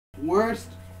worst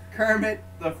Kermit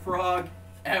the Frog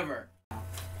ever.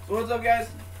 So what's up, guys?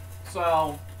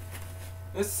 So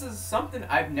this is something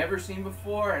I've never seen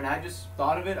before, and I just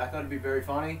thought of it. I thought it'd be very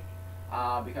funny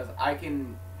because I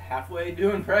can halfway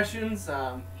do impressions.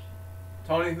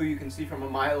 Tony, who you can see from a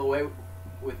mile away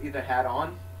with either hat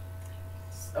on,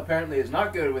 apparently is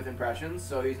not good with impressions,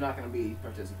 so he's not going to be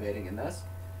participating in this,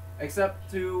 except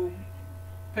to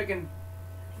pick a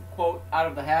quote out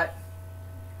of the hat.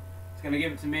 He's going to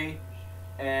give it to me,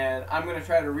 and I'm going to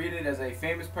try to read it as a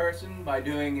famous person by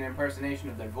doing an impersonation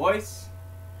of their voice.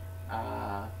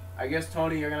 I guess,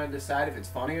 Tony, you're going to decide if it's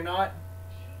funny or not.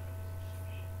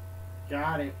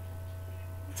 Got it.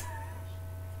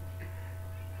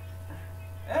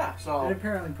 Yeah, so... And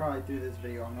apparently probably through this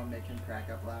video I'm going to make him crack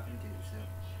up laughing too,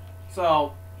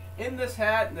 So, in this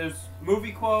hat, there's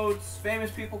movie quotes,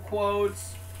 famous people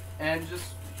quotes, and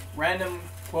just random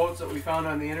quotes that we found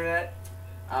on the internet.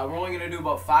 We're only going to do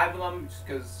about 5 of them, just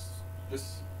because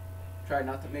this tried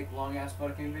not to make long-ass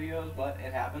fucking videos, but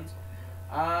it happens.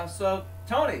 So,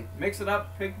 Tony, mix it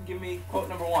up, give me quote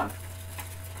number 1.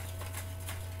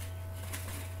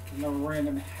 No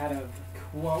random hat of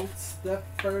quotes. The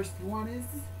first one is...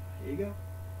 Here you go.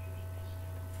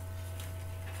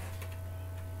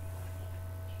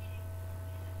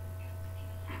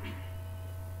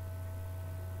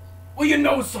 Well, you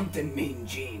know something, Mean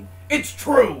Gene. It's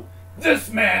true. This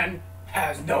man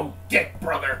has no dick,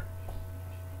 brother.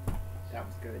 That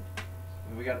was good.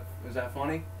 Was that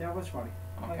funny? That was funny.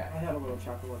 Okay. I had a little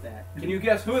chuckle with that. Can you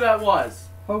guess who that was?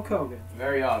 Hulk Hogan.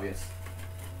 Very obvious.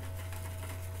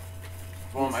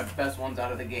 One of my best ones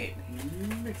out of the gate.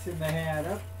 Mixing the hat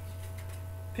up.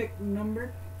 Pick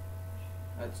number.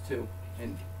 That's 2.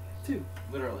 And 2.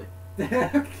 literally.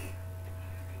 That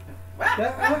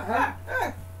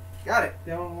Got it.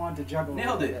 They don't want to juggle.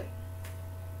 Nailed it. Bit.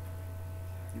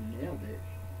 You nailed it.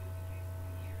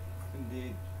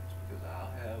 Indeed. Because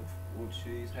I'll have what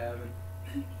she's having.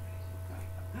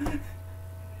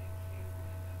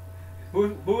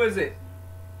 Who is it?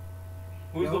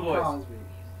 Who's Bill the voice? Cosby.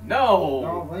 No.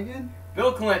 Donald Lincoln?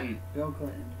 Bill Clinton. Bill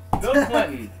Clinton. Bill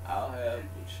Clinton. I'll have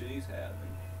what she's having.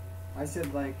 I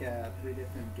said like 3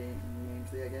 different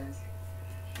names there, guys.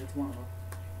 That's one of them.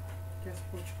 Guess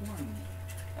which one?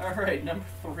 Alright, number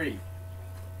 3.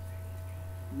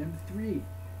 Number 3.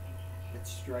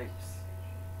 It's Stripes.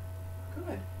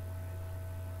 Good.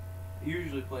 You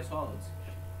usually play solids.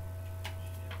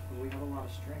 But we have a lot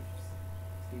of stripes.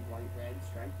 See white, red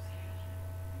stripes.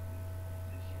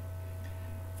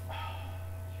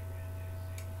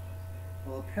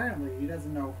 Well, apparently he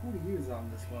doesn't know who to use on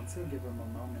this one, so give him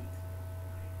a moment.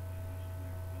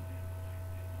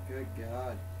 Good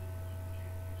God.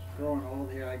 Growing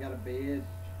old here, I got a beard.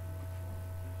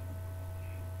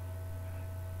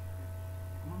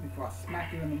 Come on before I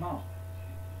smack you in the mouth.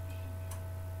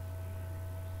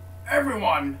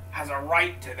 Everyone has a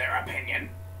right to their opinion.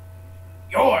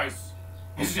 Yours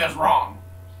is just wrong.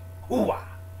 Ooh-ah.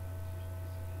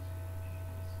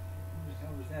 What the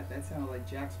hell was that? That sounded like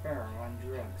Jack Sparrow on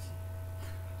drugs.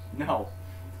 No.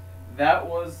 That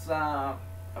was a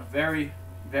very,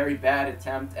 very bad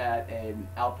attempt at an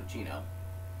Al Pacino.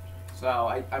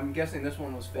 So I'm guessing this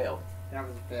one was failed. That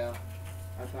was a fail.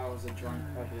 I thought it was a drunk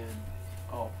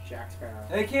fucking Jack Sparrow.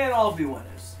 They can't all be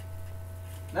winners.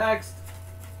 Next.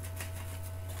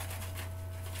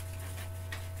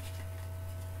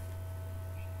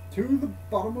 To the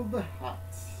bottom of the hat.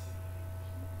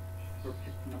 For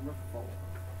pick number 4.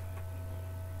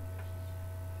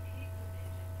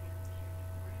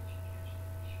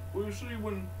 Well, you see,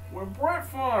 when Brett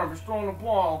Favre is throwing the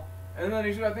ball, and then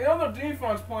he's got the other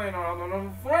defense playing on him,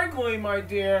 and frankly, my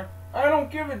dear, I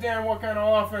don't give a damn what kind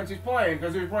of offense he's playing,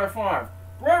 because he's Brett Favre.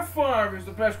 Brett Favre is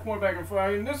the best quarterback in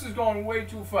football, and this is going way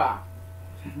too far.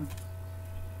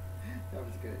 That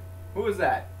was good. Who was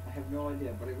that? I have no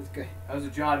idea, but it was good. That was a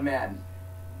John Madden.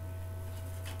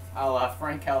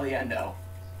 Frank Caliendo.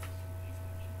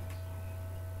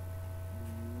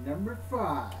 Number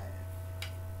 5.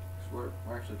 We're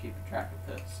actually keeping track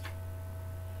of this.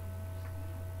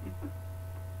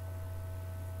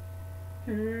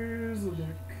 Here's a look.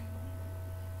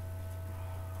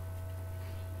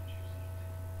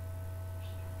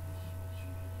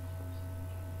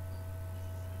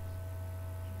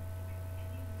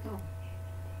 Oh.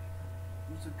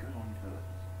 What's a good one for this?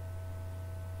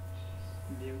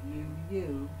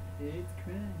 Yo, it's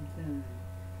crime time.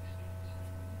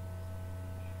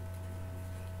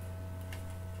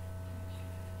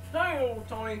 Hey,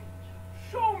 Tony,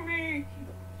 show me.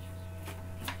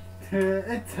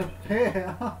 It's a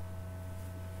pair.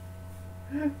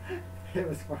 It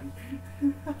was fun.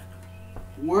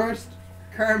 Worst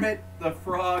Kermit the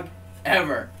Frog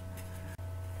ever.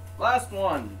 Last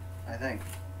one, I think.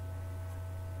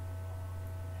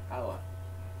 What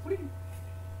are you?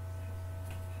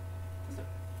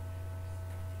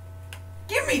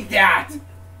 Give me that!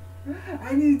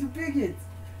 I need to pick it.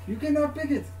 You cannot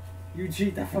pick it. You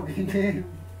cheat the fucking game.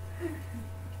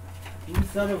 You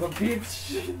son of a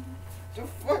bitch. The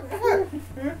fuck?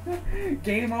 What?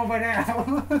 Game over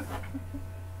now.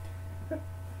 That's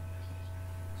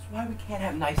why we can't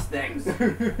have nice things.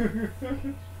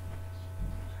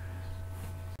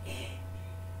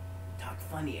 Talk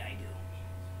funny, I do.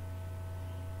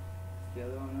 The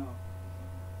other one, no.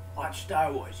 Watch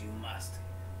Star Wars, you must.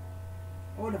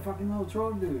 Oh, the fucking little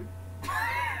troll dude.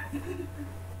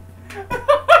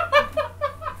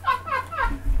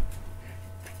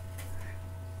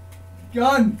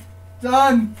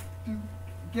 Done.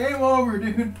 Game over,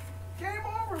 dude. Game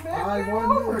over,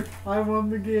 man. I won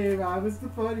the game. I was the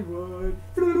funny one.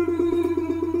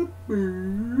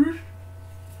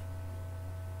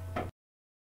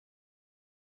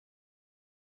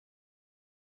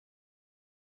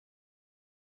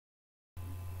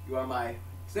 You are my...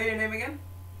 Say your name again.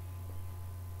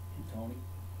 Tony.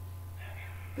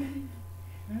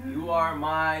 You are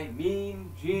my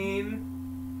Mean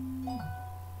Gene.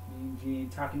 Mean Gene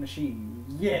talking machine.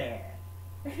 Yeah.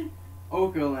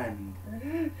 Okerlund.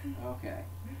 Okay.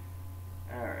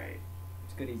 Alright.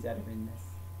 It's good he's editing this.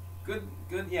 Good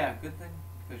thing.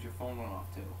 Because your phone went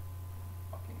off too.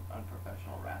 Fucking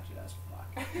unprofessional ratchet as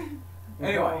fuck.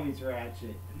 Anyway. Always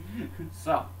ratchet.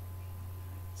 So.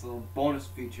 It's a little bonus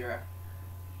feature.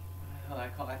 I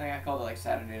think I called it like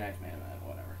Saturday Night's Man,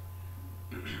 whatever.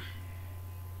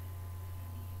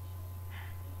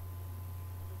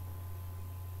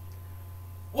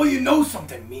 Well, you know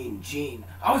something, Mean Gene.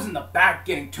 I was in the back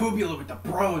getting tubular with the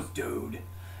bros, dude.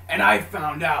 And I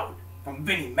found out from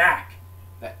Vinnie Mac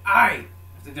that I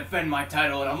have to defend my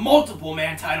title in a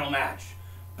multiple-man title match.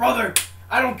 Brother,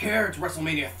 I don't care, it's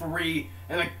WrestleMania 3,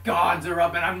 and the gods are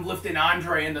up, and I'm lifting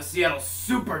Andre in the Seattle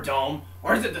Superdome.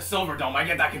 Or is it the Silverdome? I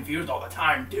get that confused all the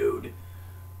time, dude.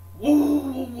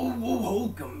 Whoa,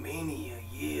 Hulkamania,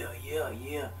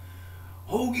 yeah.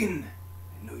 Hogan,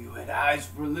 I know you had eyes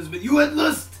for Elizabeth. You had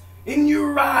lust in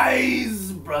your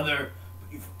eyes, brother.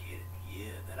 But you forget,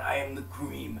 that I am the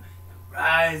cream that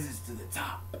rises to the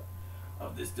top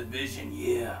of this division,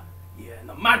 yeah. And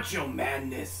the Macho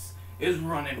Madness is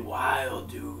running wild,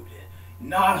 dude.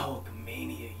 Not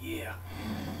Hulkamania, yeah.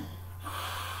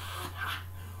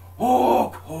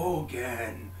 Hulk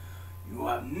Hogan, you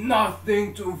have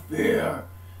nothing to fear,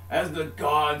 as the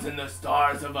gods and the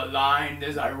stars have aligned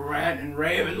as I rant and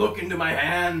rave and look into my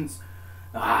hands.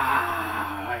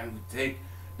 I will take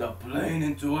the plane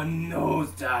into a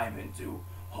nosedive into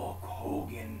Hulk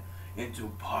Hogan, into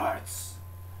parts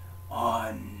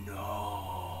unknown.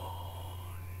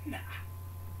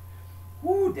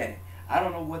 Woo, Daddy. I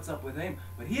don't know what's up with him,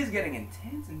 but he is getting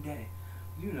intense and Daddy.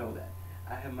 You know that.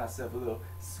 I have myself a little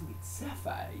sweet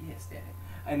sapphire, yes, Daddy.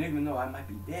 And even though I might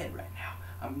be dead right now,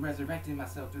 I'm resurrecting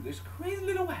myself through this crazy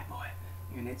little white boy.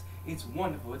 And it's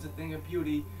wonderful. It's a thing of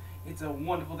beauty. It's a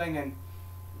wonderful thing. And,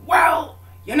 well,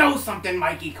 you know something,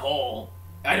 Mikey Cole.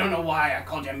 I don't know why I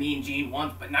called you Mean Gene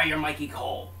once, but now you're Mikey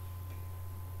Cole.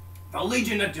 The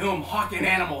Legion of Doom, Hawk and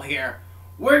Animal here.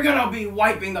 We're gonna be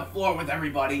wiping the floor with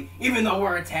everybody, even though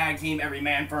we're a tag team, every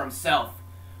man for himself.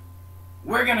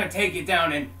 We're gonna take it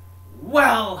down and,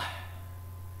 well,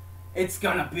 it's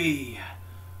gonna be...